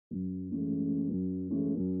My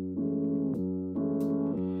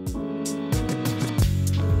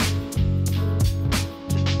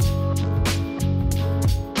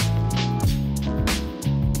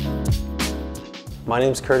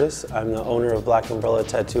name's Kurtis. I'm the owner of Black Umbrella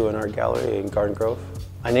Tattoo and Art Gallery in Garden Grove.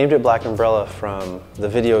 I named it Black Umbrella from the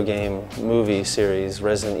video game movie series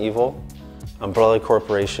Resident Evil. Umbrella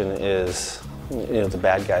Corporation is, the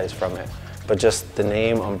bad guys from it. But just the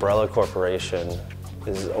name Umbrella Corporation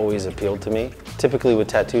has always appealed to me. Typically with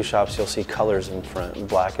tattoo shops, you'll see colors in front.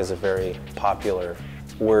 Black is a very popular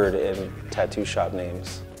word in tattoo shop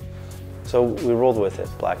names. So we rolled with it,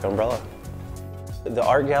 Black Umbrella. The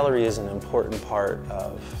art gallery is an important part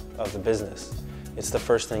of the business. It's the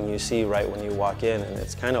first thing you see right when you walk in, and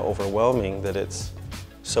it's kind of overwhelming that it's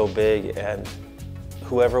so big, and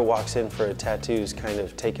whoever walks in for a tattoo is kind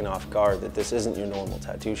of taken off guard that this isn't your normal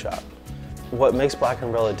tattoo shop. What makes Black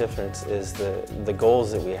Umbrella different is the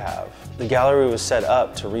goals that we have. The gallery was set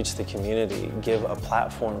up to reach the community, give a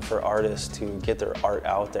platform for artists to get their art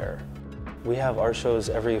out there. We have art shows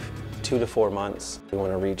every 2 to 4 months. We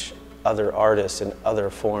want to reach other artists in other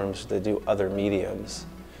forms that do other mediums.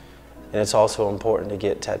 And it's also important to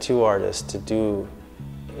get tattoo artists to do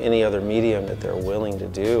any other medium that they're willing to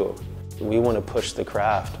do. We want to push the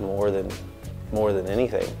craft more than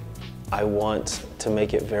anything. I want to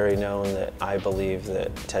make it very known that I believe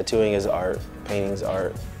that tattooing is art, painting's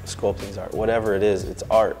art, sculpting's art, whatever it is, it's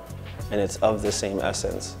art, and it's of the same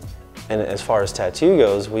essence. And as far as tattoo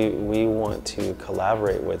goes, we want to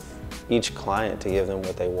collaborate with each client to give them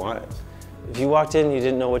what they want. If you walked in and you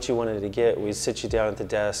didn't know what you wanted to get, we'd sit you down at the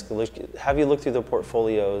desk, have you look through the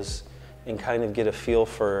portfolios and kind of get a feel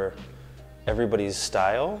for everybody's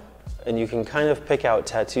style. And you can kind of pick out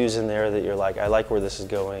tattoos in there that you're like, I like where this is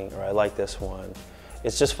going, or I like this one.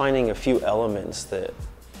 It's just finding a few elements that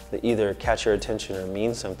either catch your attention or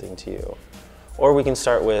mean something to you. Or we can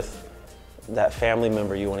start with that family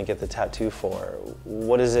member you want to get the tattoo for.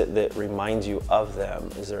 What is it that reminds you of them?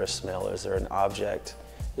 Is there a smell? Is there an object?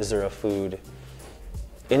 Is there a food?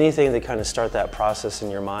 Anything that kind of start that process in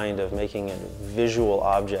your mind of making a visual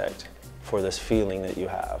object for this feeling that you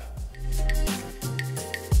have.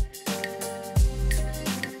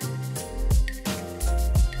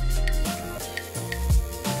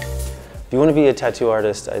 If you want to be a tattoo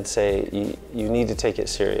artist, I'd say you need to take it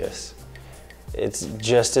serious. It's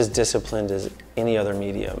just as disciplined as any other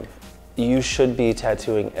medium. You should be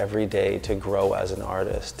tattooing every day to grow as an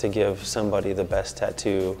artist, to give somebody the best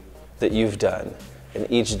tattoo that you've done. And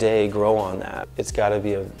each day grow on that. It's got to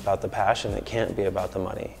be about the passion, it can't be about the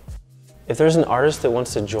money. If there's an artist that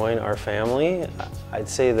wants to join our family, I'd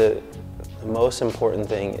say that the most important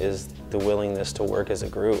thing is the willingness to work as a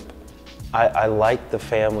group. I like the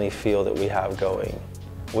family feel that we have going.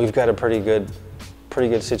 We've got a pretty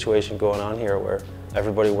good situation going on here where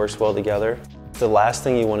everybody works well together. The last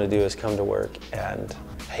thing you want to do is come to work and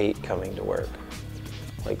hate coming to work.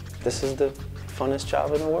 Like, this is the funnest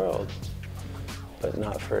job in the world, but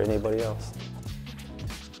not for anybody else.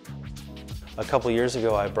 A couple years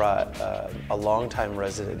ago, I brought a longtime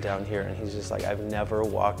resident down here, and he's just like, I've never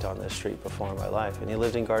walked on this street before in my life. And he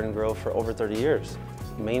lived in Garden Grove for over 30 years.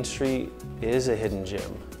 Main Street is a hidden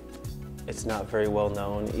gem. It's not very well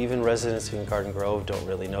known. Even residents in Garden Grove don't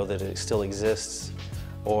really know that it still exists,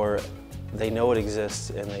 or they know it exists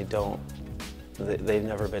and they've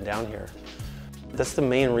never been down here. That's the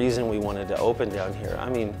main reason we wanted to open down here. I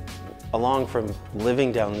mean, along from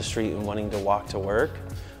living down the street and wanting to walk to work,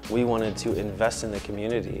 we wanted to invest in the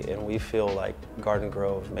community, and we feel like Garden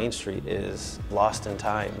Grove Main Street is lost in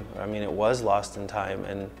time. I mean, it was lost in time,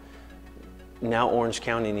 and now Orange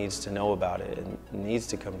County needs to know about it and needs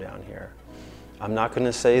to come down here. I'm not going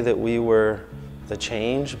to say that we were the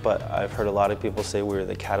change, but I've heard a lot of people say we were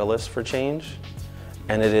the catalyst for change,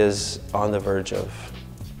 and it is on the verge of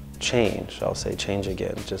change. I'll say change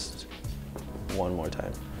again, just one more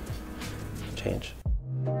time. Change.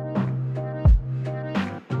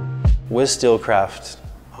 With Steelcraft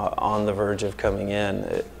on the verge of coming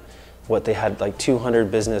in, what they had like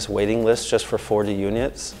 200 business waiting lists just for 40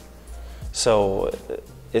 units. So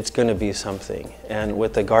it's going to be something. And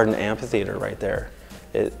with the Garden Amphitheater right there,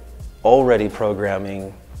 it already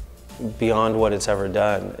programming beyond what it's ever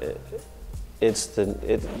done.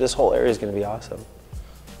 This whole area is going to be awesome.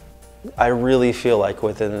 I really feel like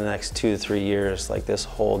within the next 2 to 3 years, like this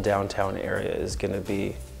whole downtown area is going to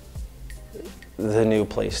be the new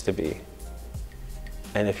place to be.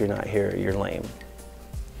 And if you're not here, you're lame.